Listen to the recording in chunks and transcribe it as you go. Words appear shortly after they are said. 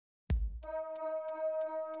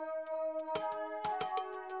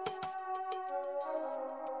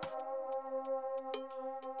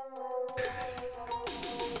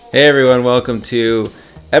Hey everyone, welcome to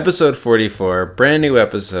episode 44, brand new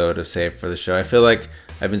episode of Save for the Show. I feel like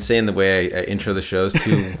I've been saying the way I intro the shows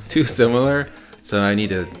too similar, so I need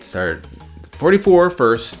to start 44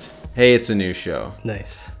 first. Hey, it's a new show.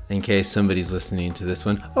 Nice. In case somebody's listening to this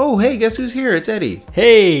one. Oh, hey, guess who's here? It's Eddie.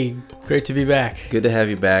 Hey, great to be back. Good to have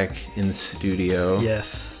you back in the studio.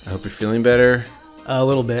 Yes. I hope you're feeling better. A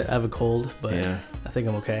little bit. I have a cold, but Yeah. I think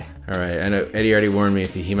I'm okay. All right, I know Eddie already warned me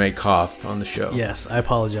if he might cough on the show. Yes, I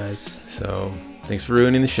apologize. So, thanks for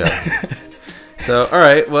ruining the show. So, all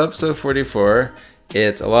right, well, episode 44,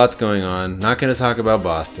 it's a lot's going on. Not going to talk about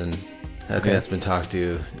Boston. I think that's been talked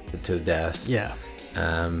to death. Yeah.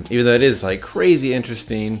 Even though it is like crazy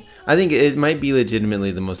interesting, I think it might be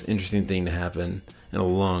legitimately the most interesting thing to happen in a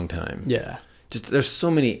long time. Yeah. Just there's so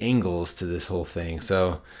many angles to this whole thing.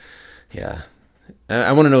 So, yeah.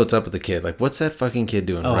 I want to know what's up with the kid. Like, what's that fucking kid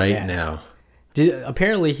doing now?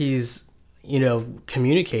 Apparently he's,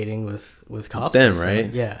 communicating with cops. Them,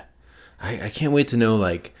 right? Yeah. I can't wait to know,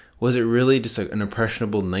 like, was it really just like an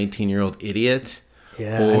impressionable 19-year-old idiot?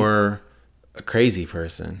 Yeah. Or a crazy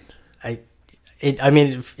person?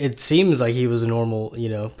 It seems like he was a normal,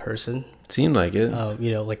 person. It seemed like it.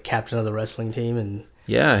 Like captain of the wrestling team and...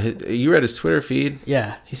 Yeah, you read his Twitter feed?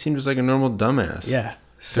 Yeah. He seemed just like a normal dumbass. Yeah.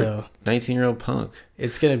 So 19-year-old punk.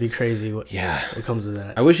 it's gonna be crazy what comes of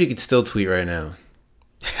that. I wish he could still tweet right now.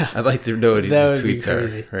 I'd like to know what his tweets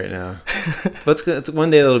are right now. But it's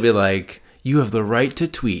one day it'll be like, you have the right to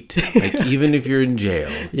tweet, like even if you're in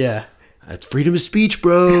jail. Yeah. That's freedom of speech,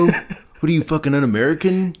 bro. What are you, fucking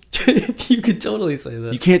un-American? You could totally say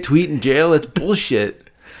that. You can't tweet in jail? That's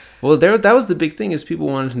bullshit. Well, that was the big thing, is people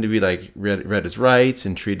wanted him to be like read his rights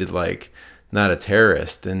and treated like not a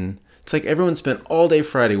terrorist. And it's like everyone spent all day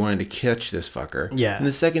Friday wanting to catch this fucker. Yeah. And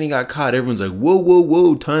the second he got caught, everyone's like,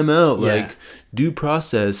 whoa, time out. Yeah. Like, due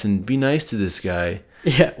process and be nice to this guy.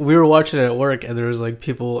 Yeah, we were watching it at work, and there was like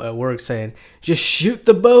people at work saying, "Just shoot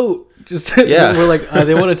the boat." Yeah. We're like,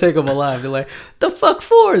 they want to take him alive. They're like, "The fuck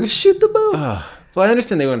for? Just shoot the boat." Well, I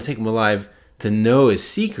understand they want to take him alive to know his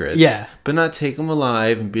secrets. Yeah. But not take him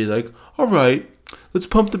alive and be like, all right, let's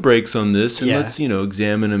pump the brakes on this and let's,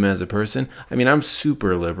 examine him as a person. I mean, I'm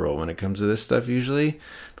super liberal when it comes to this stuff usually.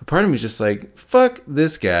 But part of me is just like, fuck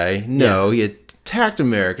this guy. No, he attacked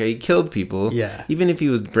America. He killed people. Yeah. Even if he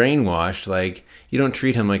was brainwashed, like, you don't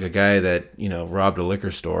treat him like a guy that, robbed a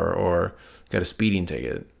liquor store or got a speeding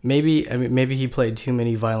ticket. Maybe he played too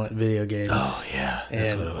many violent video games. Oh, yeah.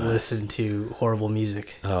 That's what it was. Listened to horrible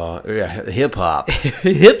music. Oh, yeah. Hip-hop.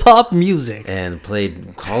 Hip hop music. And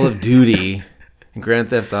played Call of Duty and Grand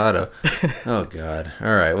Theft Auto. Oh, God.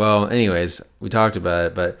 All right. Well, anyways, we talked about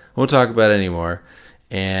it, but I won't talk about it anymore.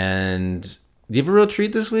 And do you have a real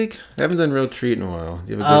treat this week? I haven't done real treat in a while.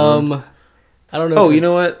 Do you have a good one? I don't know. Oh, you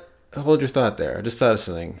know what? Hold your thought there. I just thought of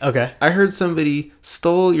something. Okay. I heard somebody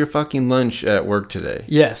stole your fucking lunch at work today.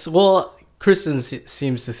 Yes. Well, Kristen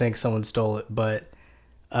seems to think someone stole it, but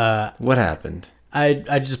what happened?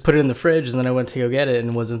 I just put it in the fridge, and then I went to go get it,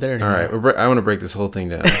 and it wasn't there anymore. All right. I want to break this whole thing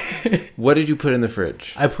down. What did you put in the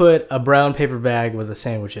fridge? I put a brown paper bag with a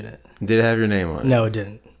sandwich in it. Did it have your name on it? No, it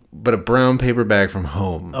didn't. But a brown paper bag from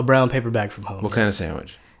home. A brown paper bag from home. What kind of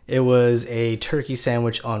sandwich? It was a turkey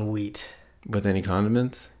sandwich on wheat. With any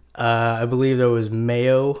condiments? I believe there was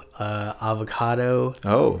mayo, avocado,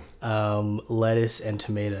 lettuce, and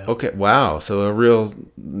tomato. Okay, wow. So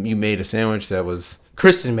you made a sandwich that was...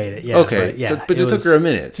 Kristen made it, yeah. Okay, but it took her a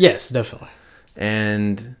minute. Yes, definitely.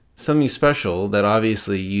 And something special that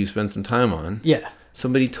obviously you spent some time on. Yeah.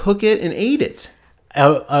 Somebody took it and ate it.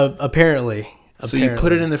 Apparently. So you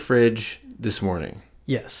put it in the fridge this morning.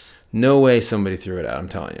 Yes. No way somebody threw it out, I'm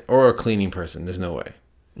telling you. Or a cleaning person. There's no way.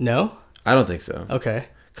 No? I don't think so. Okay.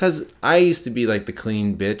 Because I used to be like the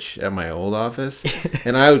clean bitch at my old office.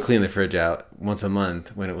 And I would clean the fridge out once a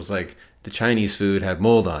month when it was like the Chinese food had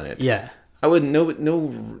mold on it. Yeah. I wouldn't.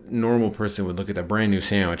 No normal person would look at a brand new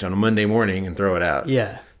sandwich on a Monday morning and throw it out.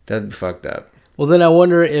 Yeah. That'd be fucked up. Well, then I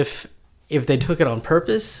wonder if they took it on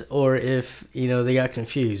purpose or if, they got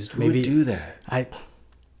confused. Who would do that? I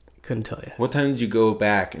couldn't tell you. What time did you go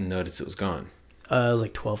back and notice it was gone? It was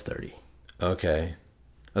like 12:30. Okay.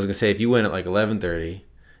 I was going to say, if you went at like 11:30,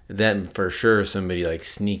 then for sure somebody like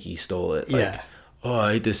sneaky stole it. Like, yeah. Oh,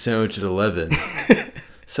 I ate this sandwich at 11.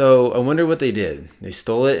 So I wonder what they did. They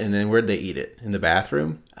stole it, and then where'd they eat it? In the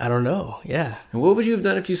bathroom? I don't know. Yeah. And what would you have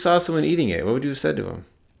done if you saw someone eating it? What would you have said to them?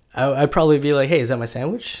 I'd probably be like, "Hey, is that my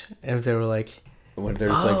sandwich?" And if they were like, "What?" They're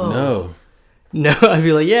just like, "No." No, I'd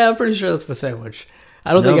be like, "Yeah, I'm pretty sure that's my sandwich."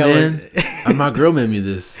 I don't think I would. My girl made me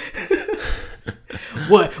this.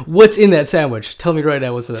 What's in that sandwich? Tell me right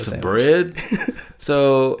now what's in that Some sandwich. bread.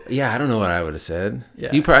 So yeah, I don't know what I would have said.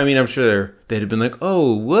 Yeah. You probably. I mean, I'm sure they'd have been like,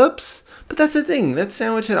 "Oh, whoops." But that's the thing. That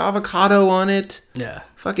sandwich had avocado on it. Yeah.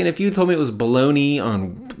 Fucking, if you told me it was bologna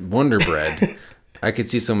on Wonder Bread, I could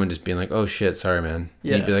see someone just being like, "Oh shit, sorry, man."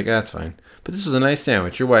 Yeah. You'd be like, "That's fine." But this was a nice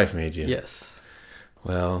sandwich. Your wife made you. Yes.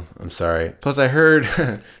 Well, I'm sorry. Plus, I heard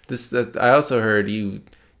this. I also heard you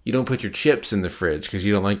don't put your chips in the fridge because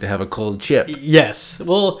you don't like to have a cold chip. Yes.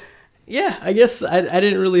 Well, yeah. I guess I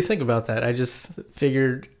didn't really think about that. I just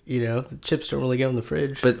figured, the chips don't really go in the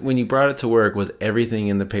fridge. But when you brought it to work, was everything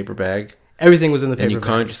in the paper bag? Everything was in the paper And you bag.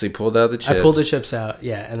 consciously pulled out the chips. I pulled the chips out.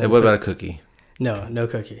 Yeah. And then what about a cookie? No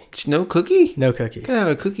cookie. No cookie? No cookie. You gotta have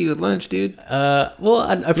a cookie with lunch, dude. Well,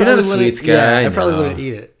 I probably You're not a wouldn't. sweets guy. Yeah, I probably No. wouldn't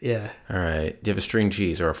eat it. Yeah. All right. Do you have a string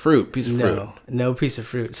cheese or a piece of fruit? No piece of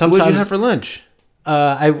fruit. So what did you have for lunch?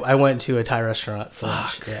 I went to a Thai restaurant for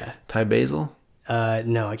lunch. Yeah. Thai basil?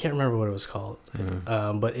 No, I can't remember what it was called.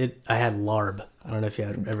 But I had larb. I don't know if you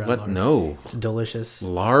had ever had What? larb. No. It's delicious.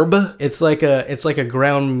 Larb? It's like a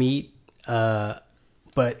ground meat,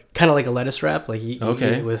 but kind of like a lettuce wrap. Like you eat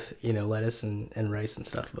it with lettuce and rice and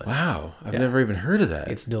stuff. But Wow. I've never even heard of that.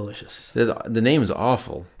 it's delicious. The name is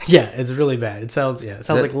awful. Yeah, it's really bad. It sounds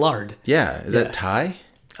like lard. Yeah. Is that Thai?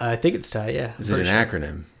 I think it's Thai. Yeah. Is it an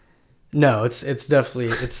acronym? No, it's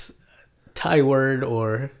definitely it's Thai word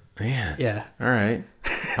or Man. yeah. All right.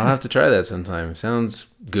 I'll have to try that sometime.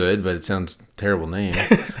 Sounds good, but it sounds terrible name.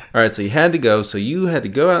 All right. So you had to go. So you had to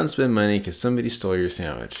go out and spend money because somebody stole your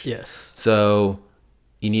sandwich. Yes. So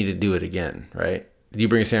you need to do it again, right? Do you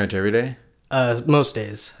bring a sandwich every day? Most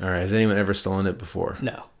days. All right. Has anyone ever stolen it before?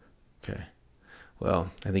 No. Okay.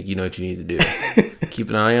 Well, I think you know what you need to do. Keep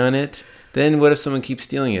an eye on it. Then what if someone keeps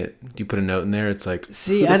stealing it? Do you put a note in there? It's like,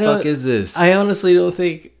 See, who the fuck is this? I honestly don't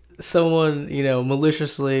think someone,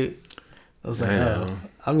 maliciously was like, I know.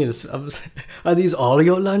 are these all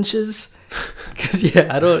your lunches? Because,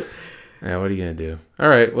 I don't. Yeah, what are you going to do? All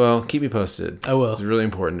right. Well, keep me posted. I will. It's really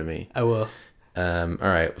important to me. I will. All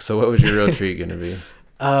right. So what was your real treat going to be?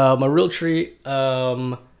 My real treat,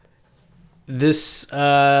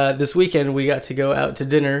 this weekend we got to go out to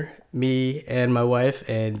dinner, me and my wife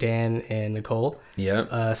and Dan and Nicole.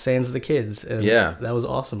 Yeah. Sans the kids. And Yeah. that was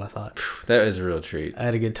awesome, I thought. That is a real treat. I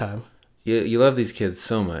had a good time. You love these kids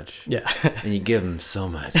so much. Yeah. And you give them so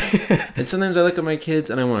much. And sometimes I look at my kids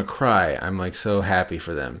and I want to cry. I'm like so happy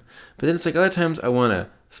for them. But then it's like other times I want to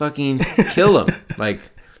fucking kill them. Like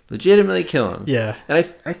legitimately kill them. Yeah. And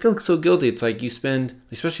I feel so guilty. It's like you spend,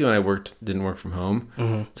 especially when I didn't work from home.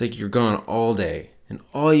 Mm-hmm. It's like you're gone all day. And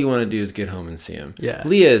all you want to do is get home and see them. Yeah.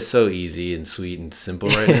 Leah is so easy and sweet and simple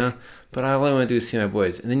right now. But all I want to do is see my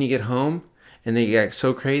boys. And then you get home and they get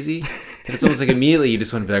so crazy that it's almost like immediately you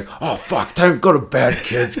just want to be like, oh, fuck, time to go to bed,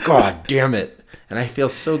 kids. God damn it. And I feel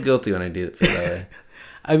so guilty when I feel that way.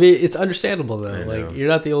 I mean, it's understandable, though. I know. Like, you're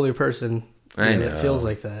not the only person that feels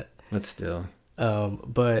like that. But still.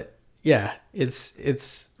 But, yeah,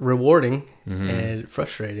 it's rewarding and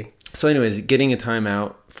frustrating. So anyways, getting a time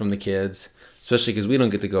out from the kids, especially because we don't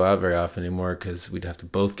get to go out very often anymore because we'd have to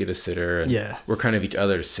both get a sitter. And we're kind of each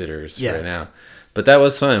other's sitters right now. But that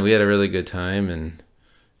was fun. We had a really good time. And,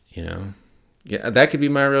 that could be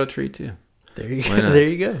my real treat too. There you go. There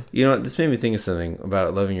you go. You know what? This made me think of something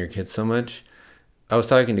about loving your kids so much. I was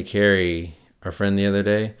talking to Carrie, our friend, the other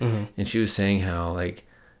day, and she was saying how, like,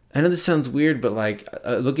 I know this sounds weird, but, like,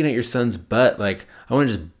 looking at your son's butt, like, I want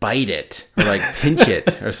to just bite it or, like, pinch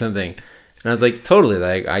it or something. And I was like, totally.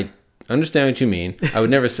 Like, I understand what you mean. I would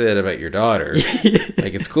never say that about your daughter.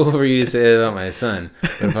 Like, it's cool for you to say that about my son.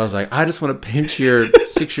 But if I was like, I just want to pinch your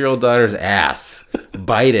 6-year-old daughter's ass,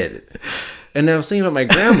 bite it. And I was thinking about my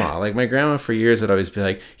grandma. Like, my grandma for years would always be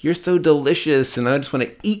like, you're so delicious, and I just want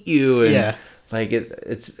to eat you. And like,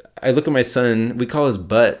 it's. I look at my son, we call his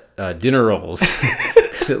butt dinner rolls.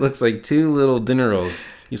 Because it looks like 2 little dinner rolls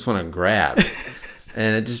you just want to grab.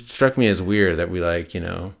 And it just struck me as weird that we, like,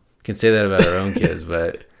 can say that about our own kids,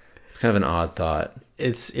 but it's kind of an odd thought.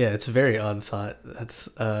 It's a very odd thought. That's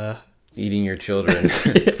eating your children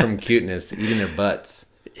from cuteness, eating their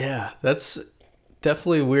butts. Yeah, that's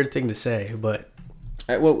definitely a weird thing to say, but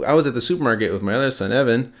I was at the supermarket with my other son,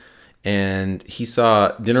 Evan, and he saw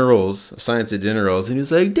dinner rolls, science at dinner rolls, and he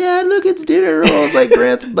was like, Dad, look, it's dinner rolls, like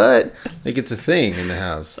Grant's butt. Like, it's a thing in the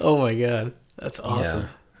house. Oh my God. That's awesome.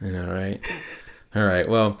 Yeah, I know, right? All right,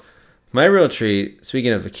 well, my real treat,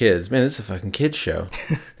 speaking of the kids, man, this is a fucking kids show.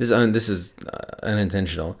 This is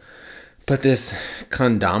unintentional. But this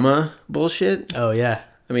kondama bullshit. Oh, yeah.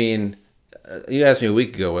 I mean, you asked me a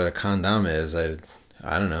week ago what a condom is. I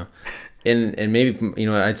don't know. and maybe,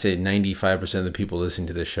 I'd say 95% of the people listening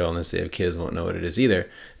to this show, unless they have kids, won't know what it is either.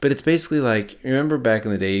 But it's basically like, remember back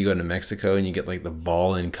in the day, you go to Mexico and you get like the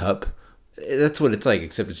ball and cup. That's what it's like,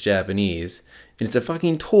 except it's Japanese. And it's a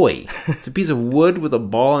fucking toy. It's a piece of wood with a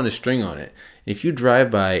ball and a string on it. And if you drive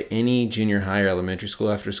by any junior high or elementary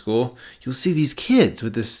school after school, you'll see these kids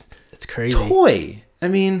with this toy. I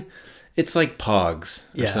mean, it's like Pogs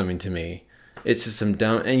or something to me. It's just some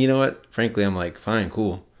dumb... And you know what? Frankly, I'm like, fine,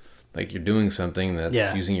 cool. Like, you're doing something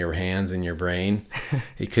that's using your hands and your brain.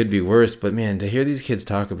 It could be worse. But, man, to hear these kids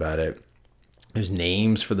talk about it, there's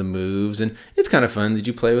names for the moves. And it's kind of fun. Did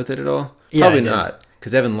you play with it at all? Yeah, Probably not.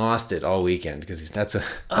 Because Evan lost it all weekend because that's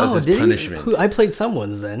his punishment. I played some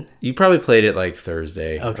ones then. You probably played it like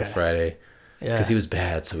Thursday or Friday. Yeah. Because he was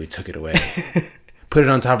bad, so we took it away. Put it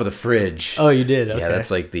on top of the fridge. Oh, you did? Okay. Yeah, that's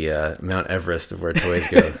like the Mount Everest of where toys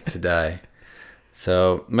go to die.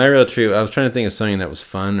 So my real truth, I was trying to think of something that was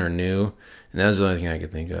fun or new, and that was the only thing I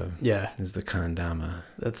could think of. Yeah. Is the kendama.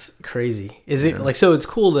 That's crazy. Is it like, so it's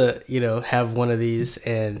cool to, have one of these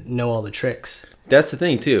and know all the tricks. That's the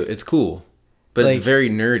thing too. It's cool. But like, it's very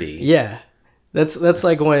nerdy. Yeah. That's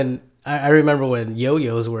like when I remember when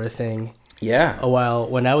yo-yos were a thing. Yeah. A while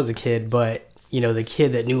when I was a kid, but the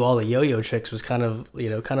kid that knew all the yo-yo tricks was kind of a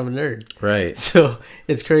nerd. Right. So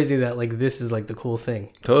it's crazy that like this is like the cool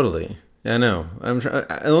thing. Totally. Yeah, I know.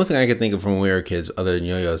 The only thing I could think of from when we were kids, other than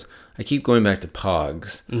yo-yos, I keep going back to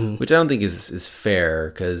Pogs, which I don't think is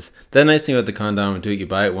fair, because the nice thing about the condom, you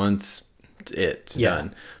buy it once, it's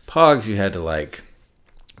done. Pogs, you had to like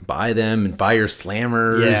buy them and buy your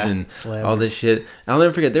slammers and all this shit. I'll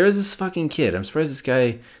never forget, there was this fucking kid. I'm surprised this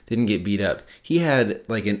guy didn't get beat up. He had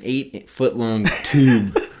like an 8-foot long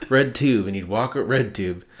tube, red tube, and he'd walk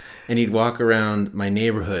around my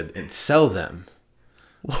neighborhood and sell them.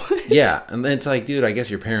 What? Yeah, and then it's like, dude, I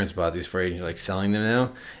guess your parents bought these for you and you're like selling them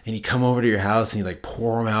now. And you come over to your house and you like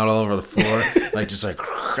pour them out all over the floor, like just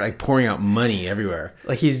like pouring out money everywhere.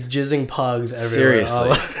 Like he's jizzing Pogs everywhere.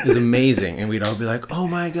 Seriously, it was amazing. And we'd all be like, oh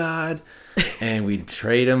my god, and we'd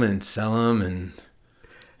trade them and sell them, and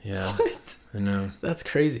what? I know. That's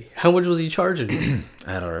crazy. How much was he charging?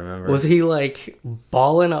 I don't remember. Was he like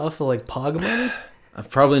balling off of like Pog money?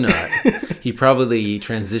 Probably not. He probably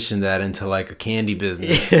transitioned that into like a candy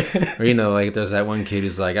business. Or, like there's that one kid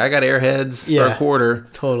who's like, I got Airheads for a quarter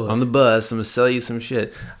on the bus. I'm going to sell you some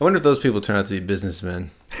shit. I wonder if those people turn out to be businessmen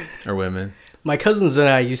or women. My cousins and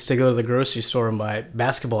I used to go to the grocery store and buy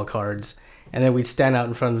basketball cards. And then we'd stand out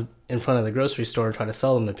in front of the grocery store and try to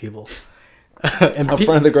sell them to people. In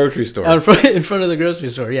front of the grocery store. In front of the grocery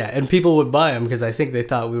store, yeah. And people would buy them because I think they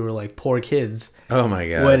thought we were like poor kids. Oh my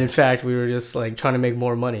god! When in fact we were just like trying to make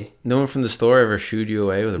more money. No one from the store ever shooed you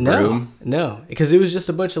away with a broom? No, because it was just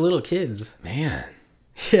a bunch of little kids. Man.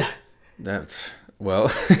 Yeah.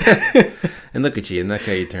 Well. And look at you, and look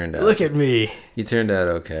how you turned out. Look at me. You turned out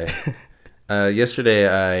okay.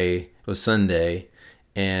 Yesterday it was Sunday.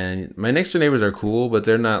 And my next door neighbors are cool, but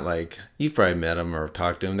they're not like, you've probably met them or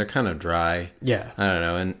talked to them. They're kind of dry. Yeah. I don't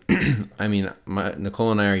know. And I mean,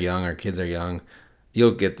 Nicole and I are young. Our kids are young.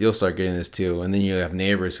 You'll start getting this too. And then you have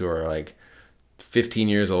neighbors who are like 15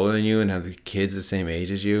 years older than you and have the kids the same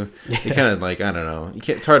age as you. They kind of like, I don't know.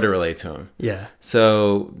 It's hard to relate to them. Yeah.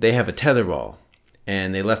 So they have a tetherball,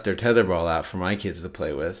 and they left their tetherball out for my kids to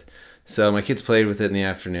play with. So my kids played with it in the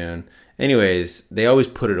afternoon. Anyways, they always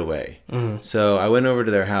put it away. Mm-hmm. So I went over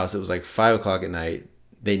to their house. It was like 5 o'clock at night.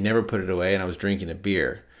 They never put it away, and I was drinking a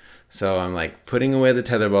beer. So I'm like putting away the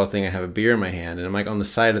tetherball thing. I have a beer in my hand, and I'm like on the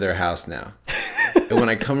side of their house now. And when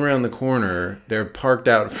I come around the corner, they're parked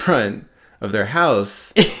out front of their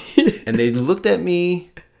house, and they looked at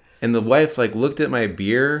me, and the wife like looked at my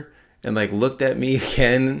beer and like looked at me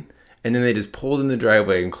again, and then they just pulled in the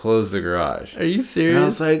driveway and closed the garage. Are you serious? And I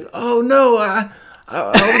was like, oh no,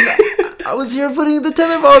 I was here putting the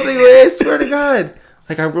tetherball thing away, I swear to God.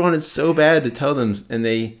 Like, I wanted so bad to tell them, and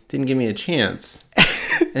they didn't give me a chance.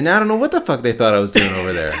 And now I don't know what the fuck they thought I was doing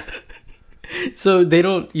over there. So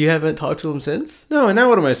you haven't talked to them since? No, and now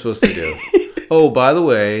what am I supposed to do? Oh, by the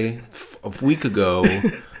way, a week ago,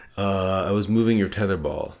 I was moving your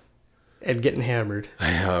tetherball. And getting hammered.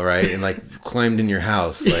 I know, right? And like climbed in your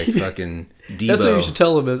house like fucking Debo. That's what you should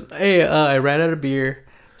tell them is, hey, I ran out of beer,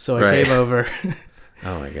 so I came over.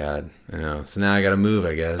 Oh my God, I know. So now I gotta move,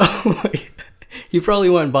 I guess. Oh my God. You probably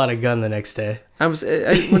went and bought a gun the next day.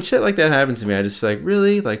 When shit like that happens to me, I just feel like,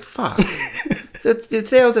 really? Like, fuck.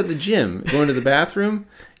 Today I was at the gym, going to the bathroom,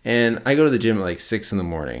 and I go to the gym at like 6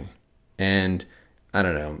 a.m. And I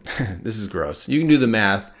don't know, this is gross. You can do the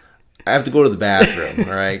math. I have to go to the bathroom,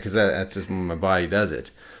 all right? Because that's just when my body does it.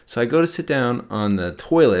 So I go to sit down on the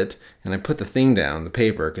toilet, and I put the thing down, the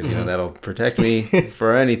paper, because, that'll protect me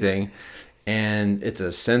for anything. And it's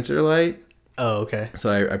a sensor light. Oh, okay.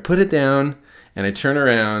 So I put it down, and I turn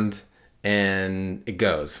around, and it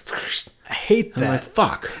goes. I hate that. I'm like,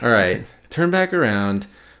 fuck. All right. Turn back around,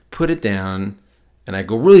 put it down, and I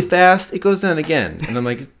go really fast. It goes down again. And I'm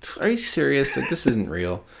like, are you serious? Like, this isn't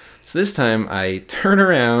real. So this time I turn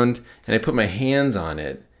around, and I put my hands on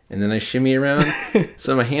it, and then I shimmy around.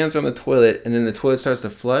 So my hands are on the toilet, and then the toilet starts to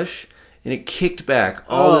flush, and it kicked back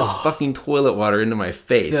all this fucking toilet water into my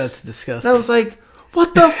face. That's disgusting. And I was like,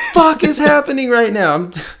 what the fuck is happening right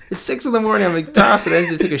now? It's 6 a.m. I'm exhausted. I have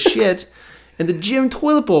to take a shit. And the gym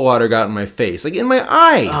toilet bowl water got in my face, like in my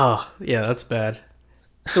eye. Oh, yeah, that's bad.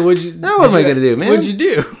 So what'd you... Now what am I going to do, man? What'd you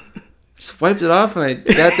do? Just wiped it off, and I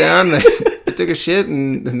sat down, and I took a shit,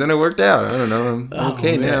 and then I worked out. I don't know. I'm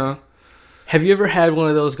okay now. Have you ever had one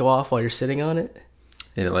of those go off while you're sitting on it?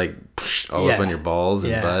 And it like all up on your balls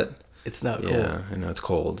and butt. It's not cool. Yeah, I know. It's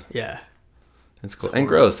cold. Yeah. It's cold. And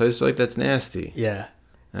gross. I just feel like that's nasty. Yeah.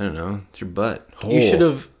 I don't know. It's your butt. Hole. You should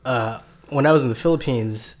have... when I was in the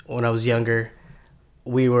Philippines, when I was younger,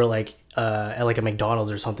 we were like at like a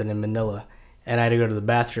McDonald's or something in Manila, and I had to go to the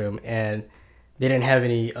bathroom, and they didn't have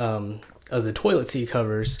any of the toilet seat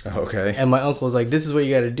covers. Okay. And my uncle was like, "This is what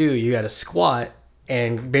you got to do. You got to squat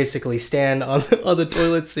and basically stand on the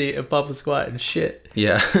toilet seat and pop a squat and shit."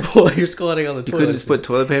 Yeah. While you're squatting on the toilet. You couldn't just put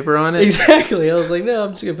toilet paper on it? Exactly. I was like, no,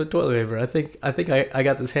 I'm just gonna put toilet paper. I think I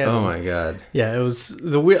got this handled. Oh my god. Yeah, it was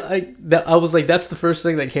the weird. I was like, that's the first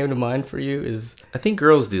thing that came to mind for you is. I think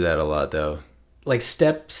girls do that a lot though. Like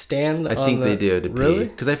stand. I think they do to pee. Really?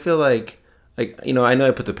 Because I feel like I know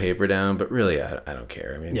I put the paper down, but really I don't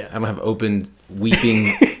care. I mean, I don't have open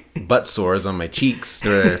weeping butt sores on my cheeks,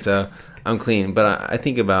 so I'm clean. But I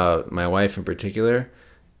think about my wife in particular.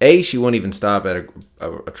 A, she won't even stop at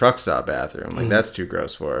a truck stop bathroom. Like, that's too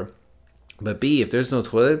gross for her. But B, if there's no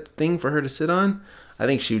toilet thing for her to sit on, I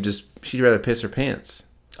think she'd rather piss her pants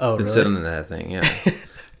than sit on that thing. Yeah.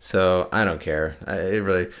 So I don't care. I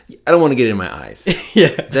don't want to get it in my eyes. Yeah.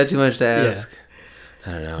 Is that too much to ask? Yeah.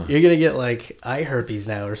 I don't know. You're gonna get like eye herpes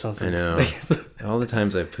now or something. I know. All the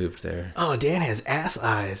times I've pooped there. Oh, Dan has ass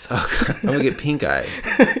eyes. Oh, God. I'm gonna get pink eye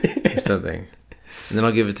or something. And then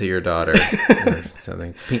I'll give it to your daughter or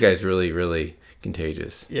something. Pink eye is really, really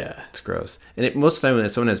contagious. Yeah. It's gross. And most of the time when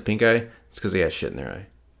someone has pink eye, it's because they got shit in their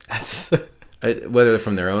eye. Whether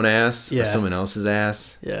from their own ass or someone else's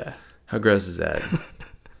ass. Yeah. How gross is that?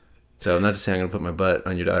 So I'm not just saying I'm going to put my butt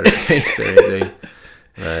on your daughter's face or anything.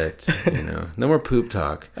 But, no more poop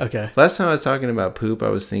talk. Okay. Last time I was talking about poop, I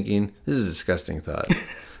was thinking, this is a disgusting thought.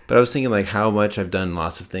 But I was thinking like how much I've done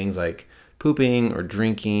lots of things like pooping or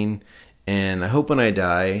drinking. And I hope when I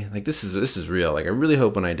die, like this is real. Like I really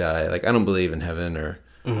hope when I die, like I don't believe in heaven or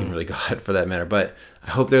even really God for that matter, but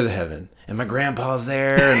I hope there's a heaven and my grandpa's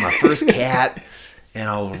there and my first cat, and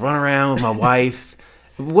I'll run around with my wife.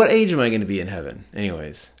 What age am I going to be in heaven,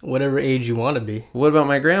 anyways? Whatever age you want to be. What about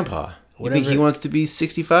my grandpa? You think he wants to be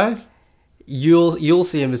 65? You'll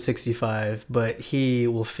see him as 65, but he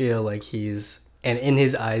will feel like he's, and in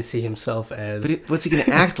his eyes see himself as. But what's he going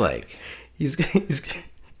to act like? He's.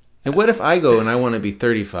 And what if I go and I want to be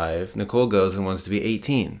 35? Nicole goes and wants to be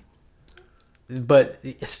 18. But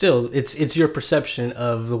still, it's your perception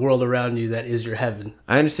of the world around you that is your heaven.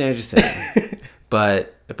 I understand what you're saying.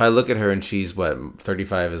 But if I look at her and she's,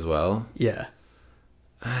 35 as well? Yeah.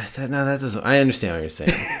 That doesn't... I understand what you're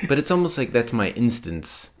saying. But it's almost like that's my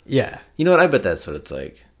instance. Yeah. You know what? I bet that's what it's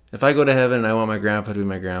like. If I go to heaven and I want my grandpa to be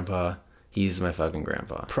my grandpa... He's my fucking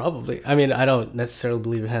grandpa. Probably. I mean, I don't necessarily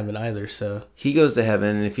believe in heaven either, so... He goes to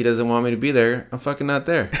heaven, and if he doesn't want me to be there, I'm fucking not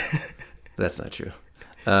there. That's not true.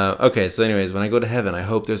 Okay, so anyways, when I go to heaven, I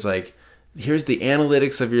hope there's here's the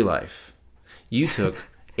analytics of your life. You took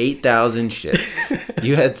 8,000 shits.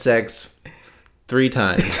 You had sex 3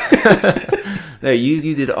 times. No,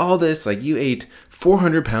 you did all this. You ate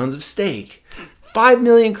 400 pounds of steak. 5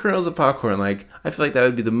 million kernels of popcorn. I feel like that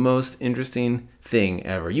would be the most interesting thing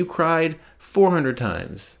ever. You cried 400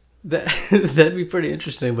 times. That'd be pretty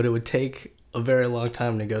interesting, but it would take a very long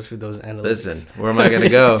time to go through those analytics. Listen, where am I going to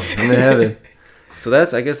go? I'm in heaven. So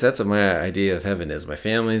I guess that's what my idea of heaven is. My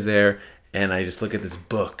family's there, and I just look at this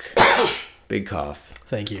book. Big cough.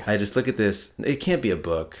 Thank you. I just look at this. It can't be a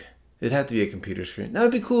book. It'd have to be a computer screen. Now,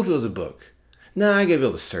 it'd be cool if it was a book. No, I gotta be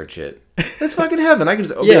able to search it. That's fucking heaven. I can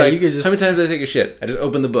just open you could just... How many times did I take a shit? I just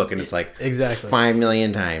open the book and it's exactly 5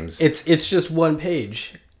 million times. It's just one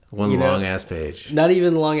page. One long ass page. Not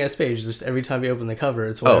even long ass page. Just every time you open the cover,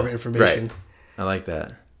 it's whatever information. Right. I like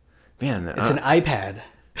that. Man, it's an iPad.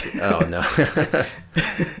 Oh no.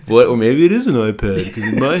 What? Or maybe it is an iPad because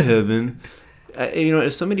in my heaven,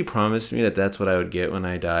 if somebody promised me that that's what I would get when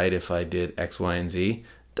I died if I did X, Y, and Z,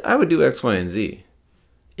 I would do X, Y, and Z.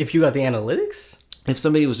 If you got the analytics? If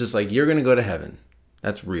somebody was just like, you're going to go to heaven,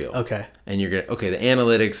 that's real. Okay. And you're going to, okay, the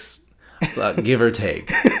analytics, give or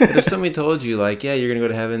take. But if somebody told you, like, yeah, you're going to go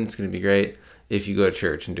to heaven, it's going to be great if you go to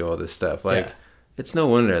church and do all this stuff. Like, yeah. It's no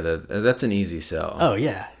wonder that's an easy sell. Oh,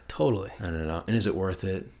 yeah, totally. I don't know. And is it worth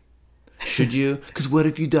it? Should you? Because what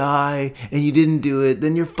if you die and you didn't do it?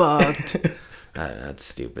 Then you're fucked. I don't know. It's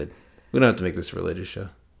stupid. We don't have to make this a religious show.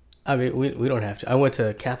 I mean, we don't have to. I went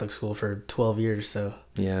to Catholic school for 12 years, so.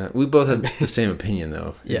 Yeah, we both have the same opinion,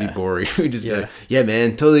 though. It'd be boring. We'd just be like, yeah,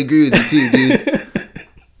 man, totally agree with you too, dude.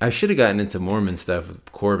 I should have gotten into Mormon stuff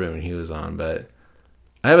with Corbin when he was on, but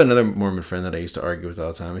I have another Mormon friend that I used to argue with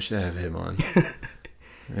all the time. I should have him on.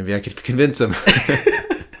 Maybe I could convince him.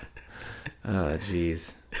 Oh,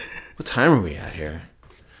 jeez. What time are we at here?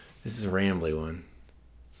 This is a rambly one.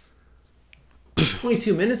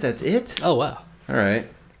 22 minutes, that's it? Oh, wow. All right.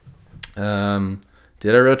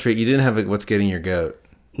 Did I road trip? You didn't have what's getting your goat.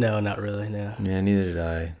 No, not really, no. Yeah, neither did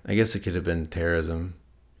I. I guess it could have been terrorism.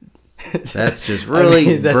 That's just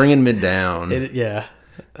really bringing me down.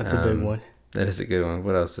 That's a big one. That is a good one.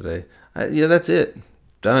 What else today? Yeah, that's it.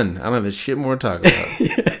 Done. I don't have a shit more to talk about.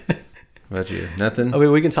 What about you? Nothing? I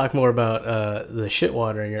mean, we can talk more about the shit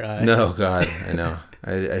water in your eye. No, God, I know.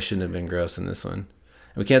 I shouldn't have been gross in this one.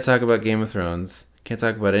 We can't talk about Game of Thrones. Can't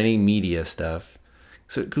talk about any media stuff.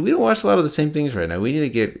 So, cause we don't watch a lot of the same things right now. We need to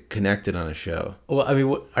get connected on a show. Well, I mean,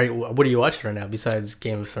 what are you watching right now besides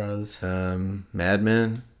Game of Thrones? Mad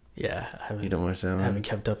Men. Yeah, I haven't. You don't watch that one? I haven't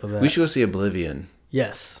kept up with that. We should go see Oblivion.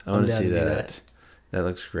 Yes, I want to see that. That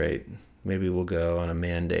looks great. Maybe we'll go on a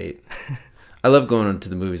mandate. I love going to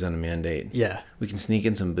the movies on a mandate. Yeah, we can sneak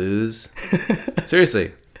in some booze.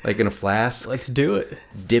 Seriously, like in a flask. Let's do it.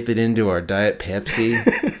 Dip it into our Diet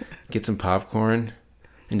Pepsi. Get some popcorn.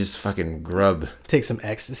 And just fucking grub. Take some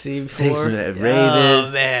ecstasy before. Take some rave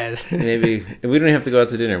Oh, man. Maybe. We don't have to go out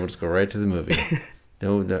to dinner. We'll just go right to the movie.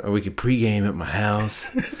 Or we could pregame at my house.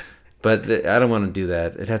 But I don't want to do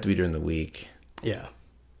that. It'd have to be during the week. Yeah.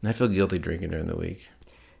 And I feel guilty drinking during the week.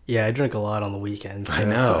 Yeah, I drink a lot on the weekends. So I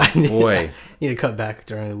know. Boy. Need to cut back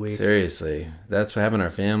during the week. Seriously. That's what having our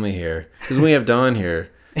family here. Because we have Don here.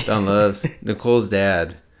 Don loves Nicole's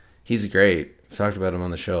dad. He's great. I've talked about him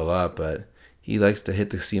on the show a lot, but he likes to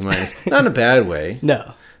hit the C-. Not in a bad way.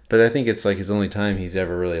 No. But I think it's like his only time he's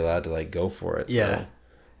ever really allowed to like go for it. So yeah.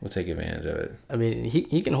 We'll take advantage of it. I mean,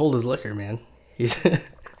 he can hold his liquor, man. He's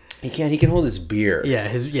He can hold his beer. Yeah,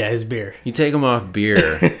 his beer. You take him off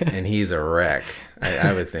beer and he's a wreck.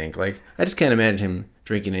 I would think. Like, I just can't imagine him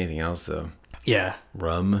drinking anything else though. Yeah.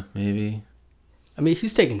 Rum, maybe. I mean,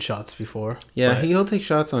 he's taken shots before. Yeah, he'll take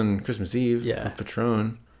shots on Christmas Eve. Yeah. With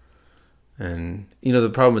Patron. And the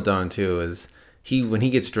problem with Don too is when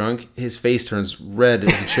he gets drunk, his face turns red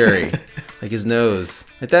as a cherry. Like his nose.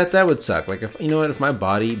 Like that would suck. Like if my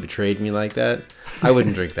body betrayed me like that, I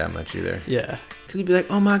wouldn't drink that much either. Yeah. Because he'd be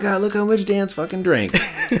like, oh my God, look how much Dan's fucking drank.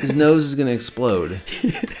 His nose is going to explode.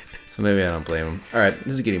 So maybe I don't blame him. All right,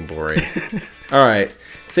 this is getting boring. All right,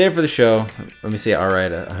 save it for the show. Let me say all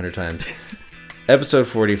right 100 times. Episode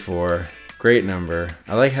 44, great number.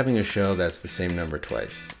 I like having a show that's the same number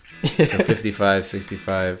twice. So 55,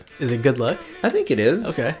 65. Is it good luck? I think it is.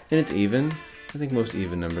 Okay. And it's even. I think most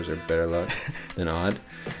even numbers are better luck than odd.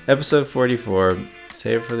 Episode 44,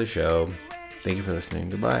 save it for the show. Thank you for listening.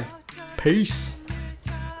 Goodbye. Peace.